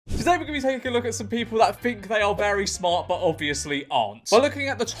Today we're going to be taking a look at some people that think they are very smart, but obviously aren't. By looking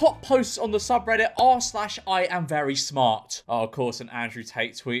at the top posts on the subreddit r/iamverysmart. Oh, of course, an Andrew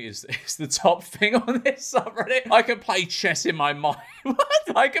Tate tweet is the top thing on this subreddit. I can play chess in my mind. What?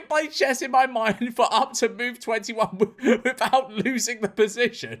 I can play chess in my mind for up to move 21 without losing the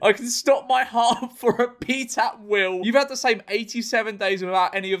position. I can stop my heart for a beat at will. You've had the same 87 days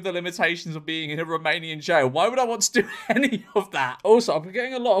without any of the limitations of being in a Romanian jail. Why would I want to do any of that? Also, I've been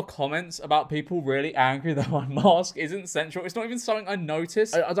getting a lot of comments about people really angry that my mask isn't central. It's not even something I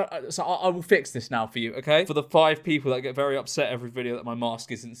noticed. So I will fix this now for you, okay? For the 5 people that get very upset every video that my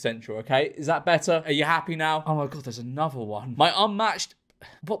mask isn't central, okay? Is that better? Are you happy now? Oh my god, there's another one. My unmatched...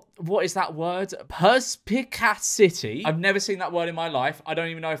 What is that word? Perspicacity. I've never seen that word in my life. I don't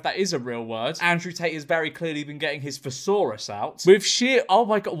even know if that is a real word. Andrew Tate has very clearly been getting his thesaurus out. With sheer... Oh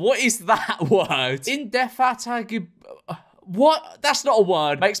my god, what is that word? Indefatigable... What? That's not a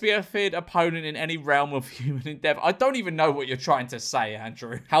word. Makes me a feared opponent in any realm of human endeavor. I don't even know what you're trying to say,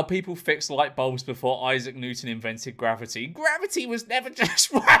 Andrew. How people fixed light bulbs before Isaac Newton invented gravity. Gravity was never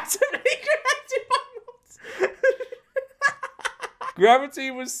just randomly created by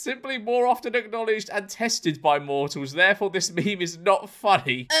Gravity was simply more often acknowledged and tested by mortals. Therefore, this meme is not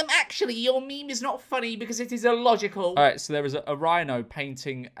funny. Actually, your meme is not funny because it is illogical. All right, so there is a rhino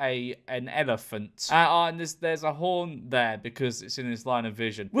painting an elephant. And there's a horn there because it's in his line of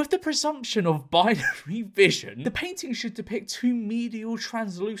vision. With the presumption of binary vision, the painting should depict 2 medial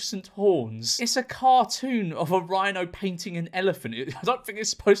translucent horns. It's a cartoon of a rhino painting an elephant. I don't think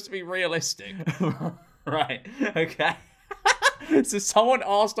it's supposed to be realistic. Right, okay. So someone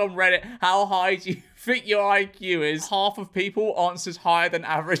asked on Reddit, how high do you think your IQ is? Half of people answers higher than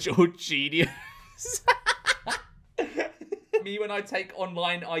average or genius. Me when I take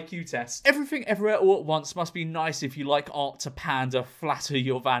online IQ tests. Everything everywhere all at once must be nice if you like art to pander, flatter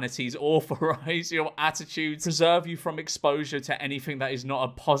your vanities, authorize your attitudes, preserve you from exposure to anything that is not a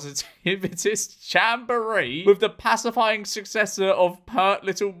positivist jamboree, with the pacifying successor of pert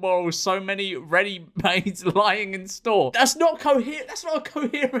little morals, so many ready-mades lying in store. That's not coherent. That's not a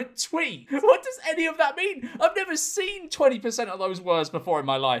coherent tweet. What does any of that mean? I've never seen 20% of those words before in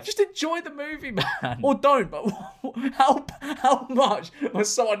my life. Just enjoy the movie, man. Or don't, but how much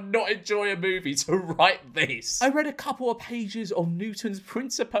must someone not enjoy a movie to write this? I read a couple of pages of Newton's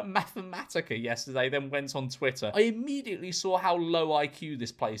Principia Mathematica yesterday, then went on Twitter. I immediately saw how low IQ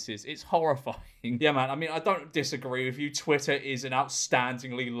this place is. It's horrifying. Yeah, man, I mean, I don't disagree with you. Twitter is an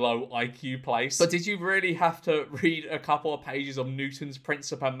outstandingly low IQ place. But did you really have to read a couple of pages of Newton's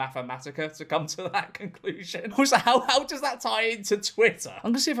Principia Mathematica to come to that conclusion? Also, how does that tie into Twitter?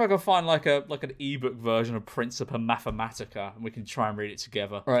 I'm gonna see if I can find like an ebook version of Principia Mathematica, and we can try and read it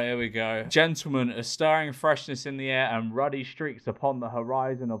together. All right, here we go. Gentlemen, a stirring freshness in the air and ruddy streaks upon the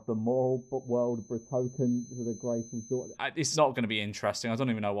horizon of the moral world betoken to the graceful thought. It's not going to be interesting. I don't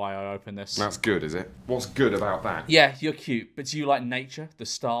even know why I opened this. That's good, is it? What's good about that? Yeah, you're cute, but do you like nature, the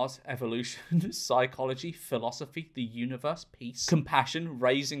stars, evolution, psychology, philosophy, the universe, peace, compassion,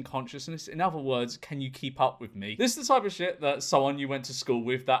 raising consciousness? In other words, can you keep up with me? This is the type of shit that someone you went to school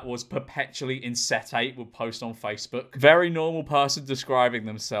with that was perpetually in set 8 would post on Facebook. Very normal person describing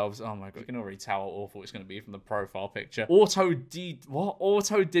themselves. Oh my god, you can already tell how awful it's going to be from the profile picture.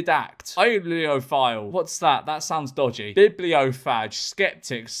 Autodidact. Bibliophile. What's that? That sounds dodgy. Bibliophage.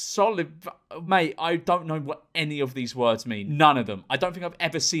 Skeptic. Solid... Mate, I don't know what any of these words mean. None of them. I don't think I've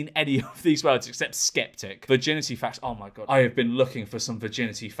ever seen any of these words except skeptic. Virginity facts. Oh my god. I have been looking for some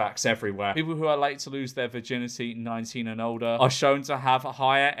virginity facts everywhere. People who are late to lose their virginity, 19 and older, are shown to have a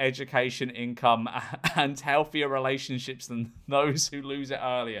higher education, income, and healthier relationships than those who lose it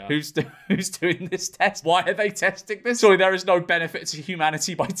earlier. Who's doing this test? Why are they testing this? Surely there is no benefit to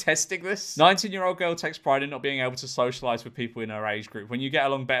humanity by testing this. 19-year-old girl takes pride in not being able to socialize with people in her age group. When you get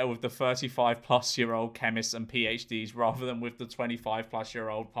along better with the 35-plus-year-old chemists and PhDs rather than with the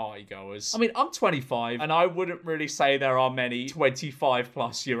 25-plus-year-old partygoers. I mean, I'm 25, and I wouldn't really say there are many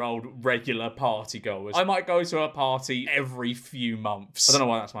 25-plus-year-old regular partygoers. I might go to a party every few months. I don't know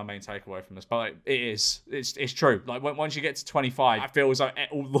why that's my main takeaway from this, but like, it is. It's true. Like, once you get to 25, I feel as though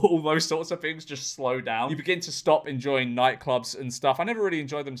all those sorts of things just slow down. You begin to stop enjoying nightclubs and stuff. I never really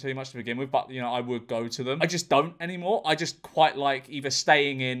enjoyed them too much to begin with, but, you know, I would go to them. I just don't anymore. I just quite like either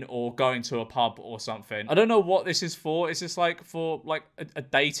staying in or going to a pub or something. I don't know what this is for. Is this like for like a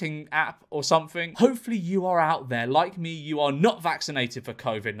dating app or something? Hopefully you are out there. Like me, you are not vaccinated for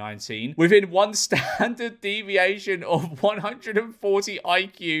COVID-19. Within one standard deviation of 140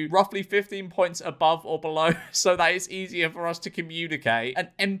 IQ, roughly 15 points above or below, so that it's easier for us to communicate. An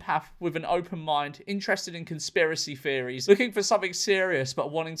empath with an open mind, interested in conspiracy theories, looking for something serious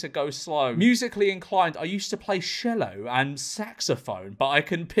but wanting to go slow. Musically inclined, I used to play cello and saxophone, but I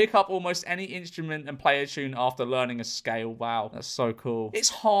can pick up almost any instrument and play a tune after learning a scale. Wow, that's so cool. It's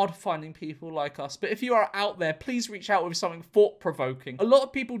hard finding people like us, but if you are out there, please reach out with something thought-provoking. A lot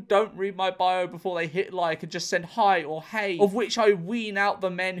of people don't read my bio before they hit like and just send hi or hey, of which I wean out the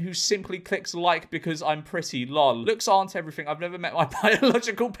men who simply clicks like because I'm pretty, lol. Looks aren't everything. I've never met my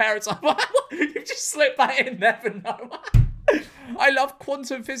biological parents. You've just slipped that in, never know. I love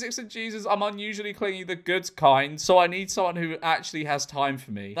quantum physics and Jesus. I'm unusually clingy, the good kind, so I need someone who actually has time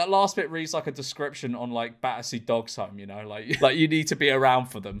for me. That last bit reads like a description on like Battersea Dogs Home, you know, like you need to be around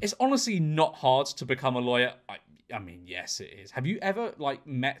for them. It's honestly not hard to become a lawyer. I mean, yes, it is. Have you ever, like,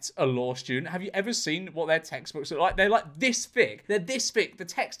 met a law student? Have you ever seen what their textbooks are like? They're, like, this thick. They're this thick. The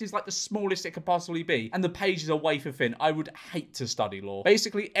text is, like, the smallest it could possibly be. And the pages are wafer thin. I would hate to study law.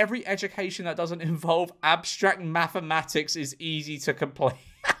 Basically, every education that doesn't involve abstract mathematics is easy to complete.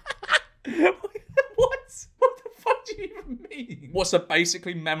 What the fuck do you even mean? What's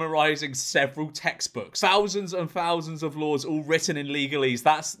basically memorizing several textbooks, thousands and thousands of laws, all written in legalese.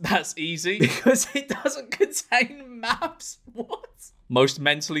 That's easy because it doesn't contain maths. What? Most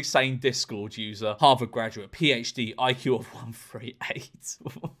mentally sane Discord user, Harvard graduate, PhD, IQ of 138.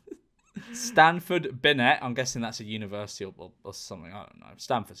 Stanford Binet, I'm guessing that's a university or something, I don't know.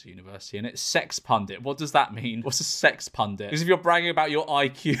 Stanford's a university, and it's sex pundit. What does that mean? What's a sex pundit? Because if you're bragging about your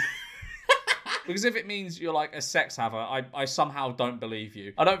IQ... Because if it means you're like a sex haver, I somehow don't believe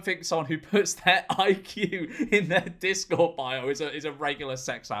you. I don't think someone who puts their IQ in their Discord bio is a regular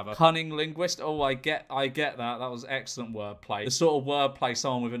sex haver. Cunning linguist. Oh, I get that. That was excellent wordplay. The sort of wordplay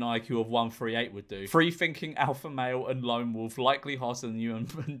someone with an IQ of 138 would do. Free-thinking alpha male and lone wolf, likely hotter than you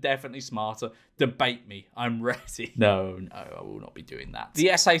and definitely smarter. Debate me. I'm ready. No, I will not be doing that.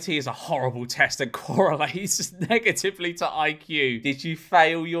 The SAT is a horrible test and correlates negatively to IQ. Did you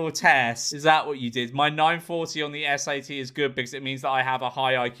fail your test? Is that what you did? My 940 on the SAT is good because it means that I have a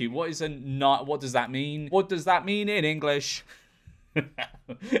high IQ. What does that mean? What does that mean in English?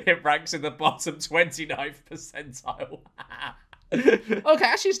 It ranks in the bottom 29th percentile. Okay,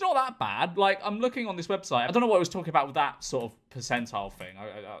 actually, it's not that bad. Like, I'm looking on this website. I don't know what I was talking about with that sort of percentile thing.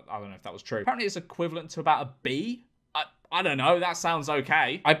 I don't know if that was true. Apparently, it's equivalent to about a B. I don't know, that sounds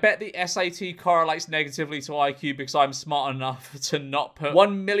okay. I bet the SAT correlates negatively to IQ because I'm smart enough to not put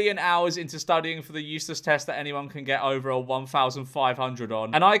 1 million hours into studying for the useless test that anyone can get over a 1,500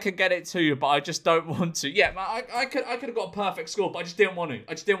 on. And I could get it too, but I just don't want to. Yeah, I could have got a perfect score, but I just didn't want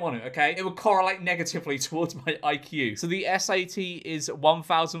to. Okay? It would correlate negatively towards my IQ. So the SAT is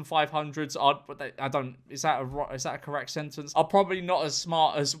 1,500's odd, but I don't, is that a correct sentence? I'm probably not as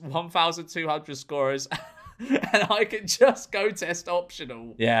smart as 1,200 scorers. And I can just go test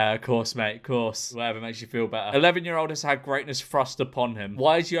optional. Yeah, of course, mate, of course. Whatever makes you feel better. 11-year-old has had greatness thrust upon him.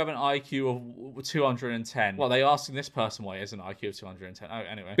 Why do you have an IQ of 210? Well, they asking this person why he has an IQ of 210. Oh,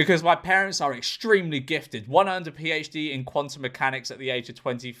 anyway. Because my parents are extremely gifted. One earned a PhD in quantum mechanics at the age of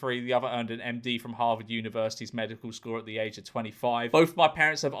 23. The other earned an MD from Harvard University's medical school at the age of 25. Both my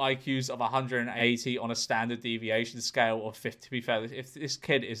parents have IQs of 180 on a standard deviation scale of 50. To be fair, if this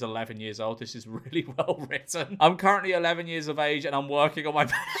kid is 11 years old, this is really well written. I'm currently 11 years of age and I'm working on my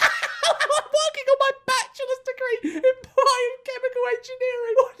bachelor's degree in biochemical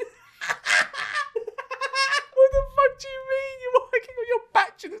engineering. What the fuck do you mean you're working on your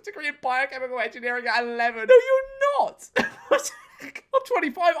bachelor's degree in biochemical engineering at 11? No, you're not. I'm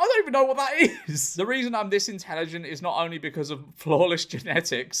 25. I don't even know what that is. The reason I'm this intelligent is not only because of flawless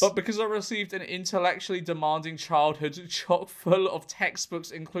genetics, but because I received an intellectually demanding childhood chock full of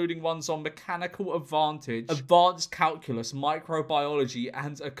textbooks, including ones on mechanical advantage, advanced calculus, microbiology,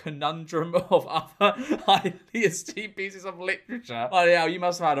 and a conundrum of other highly esteemed pieces of literature. Oh yeah, you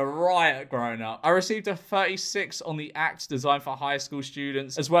must have had a riot growing up. I received a 36 on the ACT designed for high school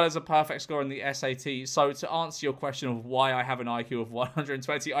students, as well as a perfect score in the SAT. So to answer your question of why I have an IQ of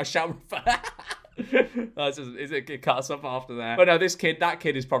 120, I shall refer. It cuts off after that. But no, that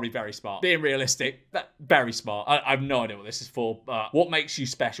kid is probably very smart. Being realistic, very smart. I have no idea what this is for. What makes you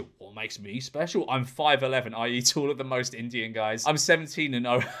special? What makes me special? I'm 5'11", i.e. taller than most Indian guys. I'm 17 and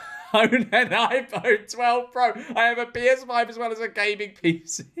own an iPhone 12 Pro. I have a PS5 as well as a gaming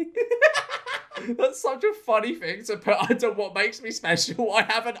PC. That's such a funny thing to put under what makes me special. I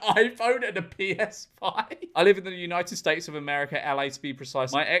have an iPhone and a PS5. I live in the United States of America, LA to be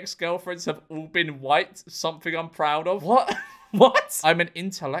precise. My ex-girlfriends have all been white, something I'm proud of. What? What? I'm an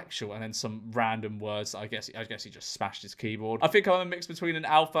intellectual, and then some random words. I guess he just smashed his keyboard. I think I'm a mix between an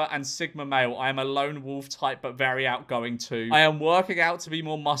alpha and sigma male. I am a lone wolf type, but very outgoing too. I am working out to be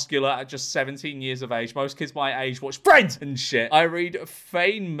more muscular at just 17 years of age. Most kids my age watch Friends and shit. I read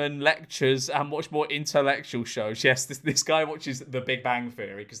Feynman lectures and watch more intellectual shows. Yes, this guy watches The Big Bang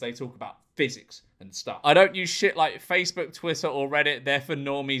Theory because they talk about physics and stuff. I don't use shit like Facebook, Twitter, or Reddit. They're for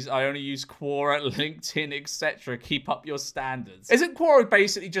normies. I only use Quora, LinkedIn, etc. Keep up your standards. Isn't Quora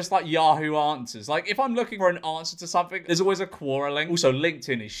basically just like Yahoo Answers? Like, if I'm looking for an answer to something, there's always a Quora link. Also,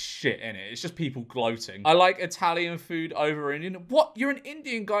 LinkedIn is shit, innit? It's just people gloating. I like Italian food over Indian. What? You're an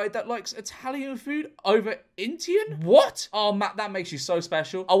Indian guy that likes Italian food over Indian? What? Oh, Matt, that makes you so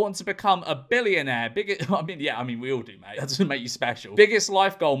special. I want to become a billionaire. I mean, we all do, mate. That doesn't make you special. Biggest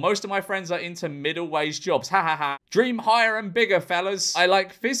life goal. Most of my friends are into middle wage jobs. Ha ha ha. Dream higher and bigger, fellas. I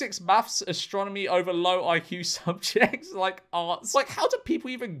like physics, maths, astronomy over low IQ subjects like arts. Like, how do people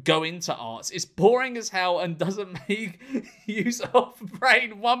even go into arts? It's boring as hell and doesn't make use of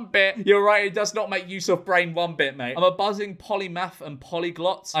brain one bit. You're right, it does not make use of brain one bit, mate. I'm a buzzing polymath and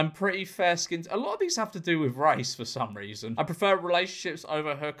polyglot. I'm pretty fair-skinned. A lot of these have to do with race for some reason. I prefer relationships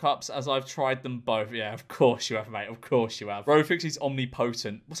over hookups as I've tried them both. Yeah, of course you have, mate. Of course you have. Bro thinks he's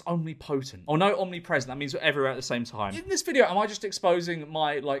omnipotent. What's omnipotent? Oh no, omnipresent. That means we're everywhere at the same time. In this video, am I just exposing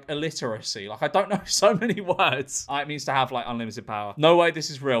my, like, illiteracy? Like, I don't know so many words. It means to have, like, unlimited power. No way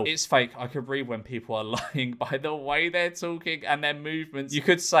this is real. It's fake. I could read when people are lying by the way they're talking and their movements. You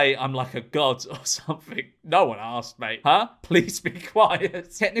could say I'm like a god or something. No one asked, mate. Huh? Please be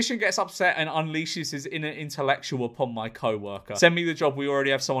quiet. Technician gets upset and unleashes his inner intellectual upon my co-worker. Send me the job. We already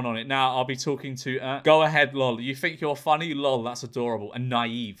have someone on it. Now I'll be talking to, go ahead, lol. You think you're funny? Lol, that's adorable. And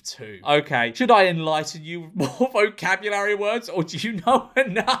naive, too. Okay. Should I enlighten you with more vocabulary words, or do you know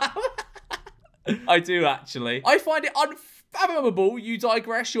enough? I do, actually. I find it unfathomable you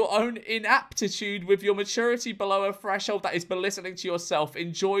digress your own inaptitude with your maturity below a threshold that is belittling to yourself.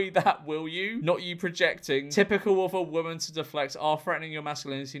 Enjoy that, will you? Not you projecting. Typical of a woman to deflect. Threatening your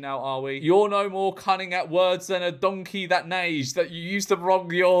masculinity now, are we? You're no more cunning at words than a donkey that neighs. That you used the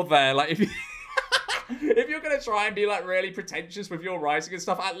wrong you're there. Like, if you... If you're going to try and be, like, really pretentious with your writing and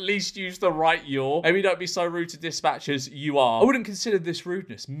stuff, at least use the right you're. Maybe don't be so rude to dispatchers. You are. I wouldn't consider this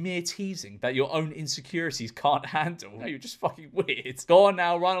rudeness. Mere teasing that your own insecurities can't handle. No, you're just fucking weird. Go on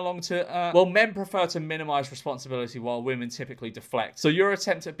now, run along to, well, men prefer to minimize responsibility while women typically deflect. So your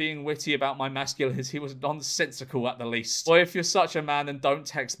attempt at being witty about my masculinity was nonsensical at the least. Or if you're such a man, then don't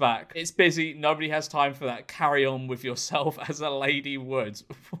text back. It's busy. Nobody has time for that. Carry on with yourself as a lady would.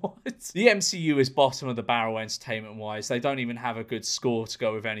 What? The MCU is bottom of the barrel entertainment-wise. They don't even have a good score to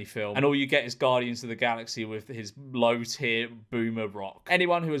go with any film. And all you get is Guardians of the Galaxy with his low-tier boomer rock.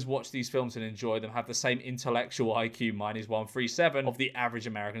 Anyone who has watched these films and enjoyed them have the same intellectual IQ, mine is 137, of the average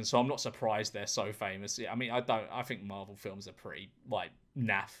American, so I'm not surprised they're so famous. I mean, I think Marvel films are pretty, like,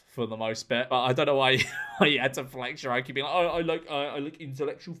 naff for the most bit, but I don't know why you had to flex your IQ being like, oh, I like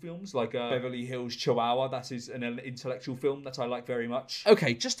intellectual films, like Beverly Hills Chihuahua. That is an intellectual film that I like very much.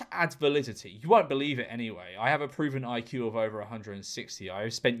 Okay, just to add validity, you won't believe it anyway. I have a proven IQ of over 160. I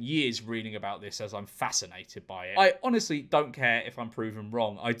have spent years reading about this as I'm fascinated by it. I honestly don't care if I'm proven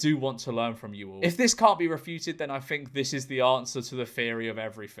wrong. I do want to learn from you all. If this can't be refuted, then I think this is the answer to the theory of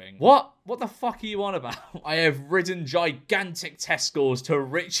everything. What? What the fuck are you on about? I have ridden gigantic test scores to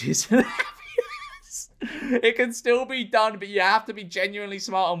riches and happiness. It can still be done, but you have to be genuinely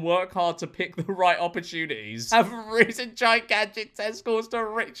smart and work hard to pick the right opportunities. I've ridden gigantic test scores to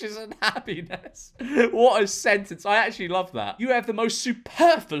riches and happiness. What a sentence. I actually love that. You have the most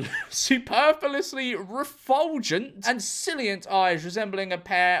superfluously refulgent and salient eyes resembling a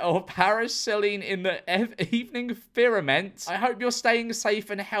pair of paraselene in the evening firmament. I hope you're staying safe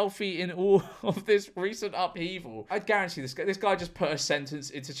and healthy in all of this recent upheaval. I guarantee this guy just put a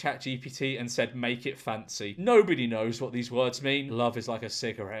sentence into ChatGPT and said, make it fancy. Nobody knows what these words mean. Love is like a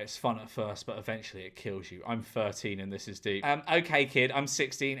cigarette. It's fun at first, but eventually it kills you. I'm 13 and this is deep. Okay, kid, I'm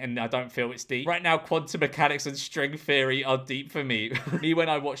 16 and I don't feel it's deep. Right now, quantum mechanics and string theory are deep for me. Me when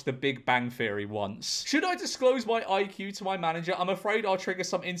I watched The Big Bang Theory once. Should I disclose my IQ to my manager? I'm afraid I'll trigger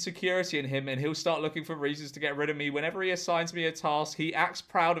some insecurity in him and he'll start looking for reasons to get rid of me. Whenever he assigns me a task, he acts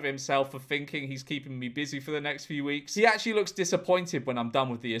proud of himself for thinking he's keeping me busy for the next few weeks. He actually looks disappointed when I'm done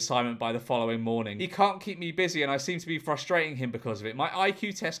with the assignment by the following morning. He can't keep me busy and I seem to be frustrating him because of it. My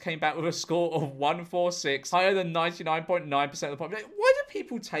IQ test came back with a score of 146, higher than 99.9% of the population. Why do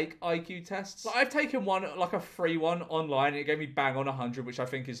people take IQ tests? Like, I've taken one, like a free one online, and it gave me bang on 100, which I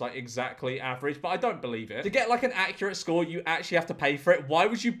think is like exactly average, but I don't believe it. To get like an accurate score, you actually have to pay for it. Why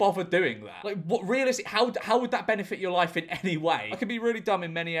would you bother doing that? Like, what realistic? How would that benefit your life in any way? I can be really dumb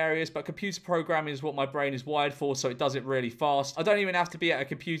in many areas, but computer programming is what my brain is wired for, so it does it really fast. I don't even have to be at a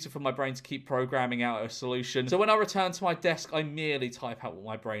computer for my brain to keep programming out a solution. So when I return to my desk, I merely type out what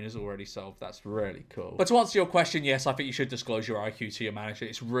my brain has already solved. That's really cool. But to answer your question, yes, I think you should disclose your IQ to your manager.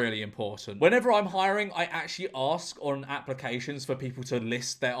 It's really important. Whenever I'm hiring, I actually ask on applications for people to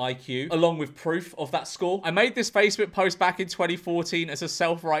list their IQ along with proof of that score. I made this Facebook post back in 2014 as a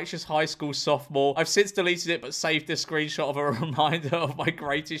self-righteous high school sophomore. I've since deleted it but saved a screenshot of a reminder of my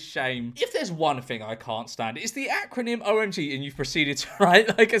greatest shame. If there's one thing I can't stand, it's the acronym OMG, and you've proceeded to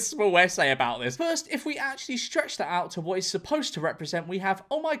write like a small essay about this. First, if we actually stretch that out to what it's supposed to represent, we have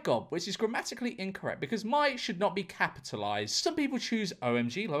oh my god, which is grammatically incorrect because my should not be capitalized. Some people choose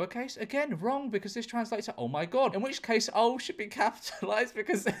OMG lowercase. Again, wrong, because this translates to oh my god, in which case O should be capitalized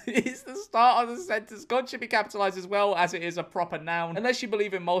because it's the start of the sentence. God should be capitalized as well, as it is a proper noun. Unless you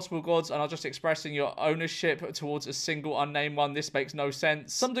believe in multiple gods and are just expressing your ownership towards a single unnamed one, this makes no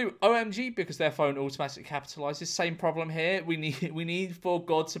sense. Some do OMG because their phone automatically capitalizes. Same problem here. We need for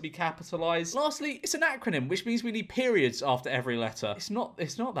God to be capitalized. Lastly, it's an acronym, which means we need periods after every letter. It's not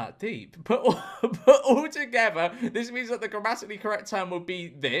that deep. But all together, this means that the grammatically correct term would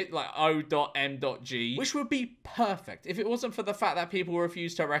be this, like O.M.G, which would be perfect if it wasn't for the fact that people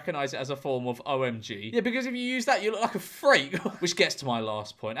refuse to recognize it as a form of OMG. Yeah, because if you use that, you look like a freak. Which gets to my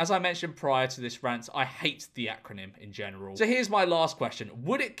last point. As I mentioned prior to this rant, I hate the acronym in general. So here's my last question.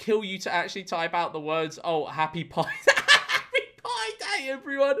 Would it kill you to actually type out the words, oh, happy pie? Hi,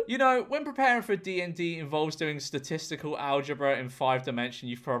 everyone. You know, when preparing for D&D involves doing statistical algebra in 5 dimension,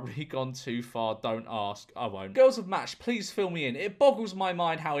 you've probably gone too far. Don't ask. I won't. Girls of Match, please fill me in. It boggles my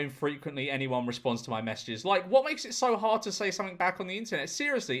mind how infrequently anyone responds to my messages. Like, what makes it so hard to say something back on the internet?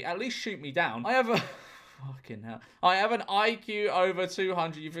 Seriously, at least shoot me down. I have a... Fucking hell. I have an IQ over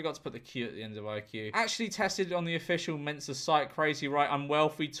 200. You forgot to put the Q at the end of IQ. Actually tested on the official Mensa site. Crazy, right? I'm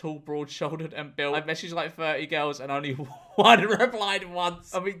wealthy, tall, broad-shouldered, and built. I've messaged like 30 girls and only one replied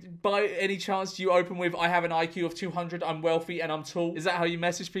once. I mean, by any chance do you open with, I have an IQ of 200, I'm wealthy, and I'm tall? Is that how you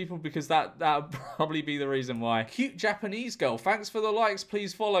message people? Because that would probably be the reason why. Cute Japanese girl. Thanks for the likes.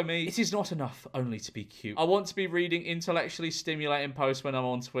 Please follow me. It is not enough only to be cute. I want to be reading intellectually stimulating posts when I'm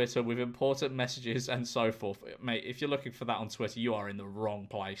on Twitter with important messages and so forth. Mate, if you're looking for that on Twitter, you are in the wrong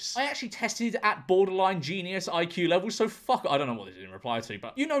place. I actually tested at borderline genius IQ levels, so fuck, I don't know what this is in reply to,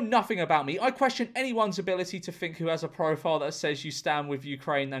 but you know nothing about me. I question anyone's ability to think who has a profile that says you stand with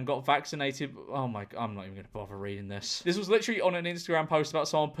Ukraine and got vaccinated. Oh my god, I'm not even going to bother reading this. This was literally on an Instagram post about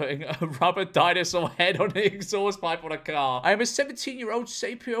someone putting a rubber dinosaur head on an exhaust pipe on a car. I am a 17-year-old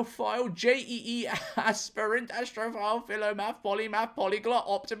sapiophile, JEE aspirant, astrophile, philomath, polymath, polyglot,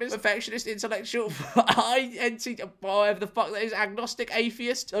 optimist, perfectionist, intellectual, whatever the fuck that is, agnostic,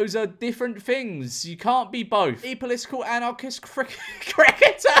 atheist. Those are different things. You can't be both. Apolitical, anarchist,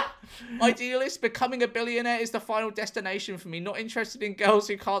 cricketer. Idealist, becoming a billionaire is the final destination for me. Not interested in girls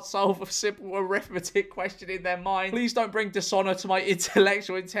who can't solve a simple arithmetic question in their mind. Please don't bring dishonor to my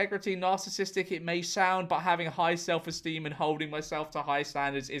intellectual integrity. Narcissistic it may sound, but having high self-esteem and holding myself to high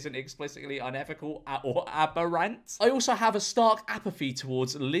standards isn't explicitly unethical or aberrant. I also have a stark apathy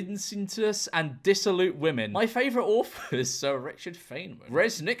towards licentious and dissolute women. My favorite authors, Sir Richard Feynman,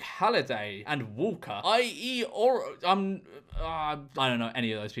 Resnick Halliday, and Walker, i.e. I don't know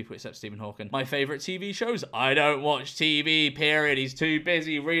any of those people except Stephen Hawking. My favorite TV shows? I don't watch TV, period. He's too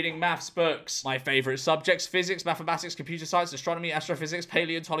busy reading maths books. My favorite subjects? Physics, mathematics, computer science, astronomy, astrophysics,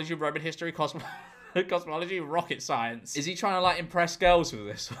 paleontology, Roman history, cosmology, rocket science. Is he trying to like impress girls with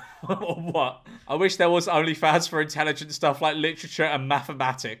this? Or what? I wish there was OnlyFans for intelligent stuff like literature and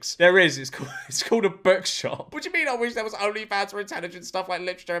mathematics. There is. It's called a bookshop. What do you mean I wish there was OnlyFans for intelligent stuff like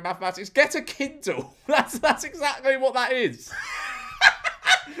literature and mathematics? Get a Kindle. That's exactly what that is.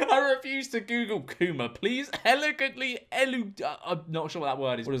 I refuse to Google Kuma. Please elegantly I'm not sure what that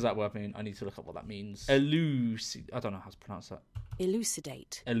word is. What does that word mean? I need to look up what that means. I don't know how to pronounce that.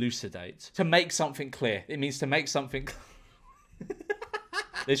 Elucidate. Elucidate. To make something clear. It means to make something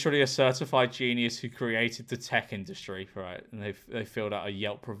Literally a certified genius who created the tech industry, right? And they filled out a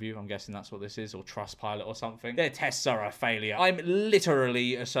Yelp review. I'm guessing that's what this is, or Trustpilot or something. Their tests are a failure. I'm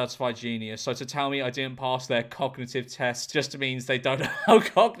literally a certified genius, so to tell me I didn't pass their cognitive test just means they don't know how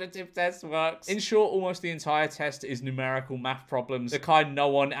cognitive test works. In short, almost the entire test is numerical math problems, the kind no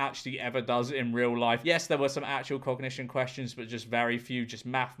one actually ever does in real life. Yes, there were some actual cognition questions, but just very few, just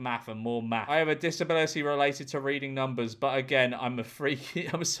math, and more math. I have a disability related to reading numbers, but again, I'm a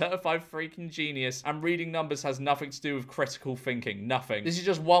certified freaking genius, and reading numbers has nothing to do with critical thinking. Nothing. This is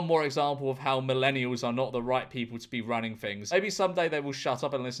just one more example of how millennials are not the right people to be running things. Maybe someday they will shut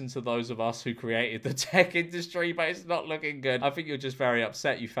up and listen to those of us who created the tech industry, but it's not looking good. I think you're just very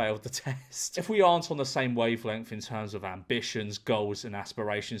upset you failed the test. If we aren't on the same wavelength in terms of ambitions, goals, and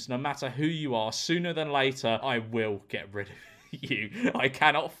aspirations, no matter who you are, sooner than later, I will get rid of you. I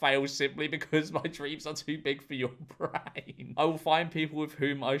cannot fail simply because my dreams are too big for your brain. I will find people with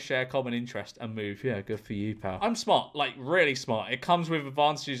whom I share common interest and move. Yeah, good for you, pal. I'm smart, like really smart. It comes with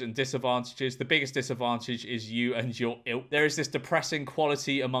advantages and disadvantages. The biggest disadvantage is you and your ilk. There is this depressing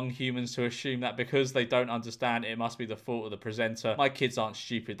quality among humans to assume that because they don't understand, it must be the fault of the presenter. My kids aren't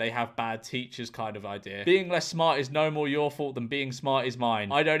stupid. They have bad teachers kind of idea. Being less smart is no more your fault than being smart is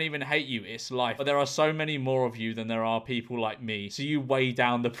mine. I don't even hate you. It's life. But there are so many more of you than there are people like me, so you weigh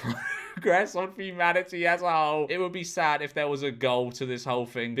down the progress on humanity as a whole. It would be sad if there was a goal to this whole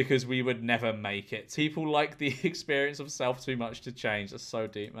thing, because we would never make it. People like the experience of self too much to change. That's so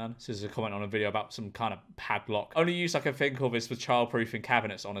deep, man. This is a comment on a video about some kind of padlock. Only use I can think of is for childproofing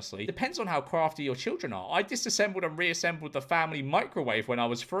cabinets, honestly. Depends on how crafty your children are. I disassembled and reassembled the family microwave when I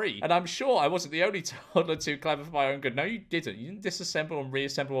was 3, and I'm sure I wasn't the only toddler too clever for my own good. No, you didn't. You didn't disassemble and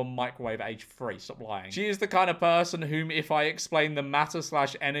reassemble a microwave at age 3. Stop lying. She is the kind of person whom, if I explain the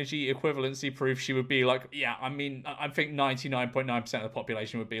matter/energy equivalency proof, she would be like, yeah, I mean, I think 99.9% of the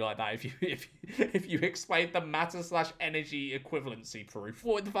population would be like that if you explained the matter/energy equivalency proof.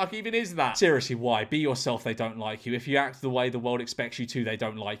 What the fuck even is that? Seriously, why? Be yourself, they don't like you. If you act the way the world expects you to, they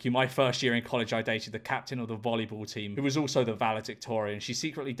don't like you. My first year in college, I dated the captain of the volleyball team, who was also the valedictorian. She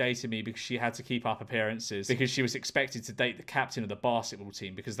secretly dated me because she had to keep up appearances, because she was expected to date the captain of the basketball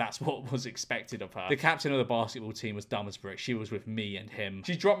team, because that's what was expected of her. The captain of the basketball team was dumb as bricks. She was with me and him.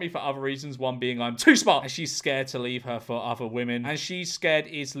 She dropped me for other reasons, one being I'm too smart, and she's scared to leave her for other women, and she's scared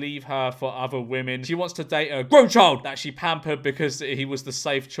is leave her for other women. She wants to date a grown child that she pampered because he was the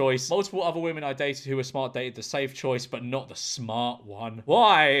safe choice. Multiple other women I dated who were smart dated the safe choice, but not the smart one.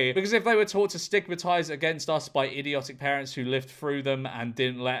 Why? Because if they were taught to stigmatize against us by idiotic parents who lived through them and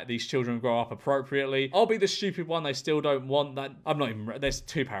didn't let these children grow up appropriately, I'll be the stupid one they still don't want. That I'm not even, there's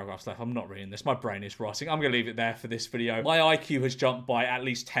 2 paragraphs left. I'm not reading this. My brain is rotting. I'm gonna leave it there for this video. My IQ has jumped by at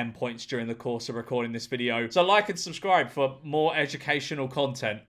least 10 points during the course of recording this video. So like and subscribe for more educational content.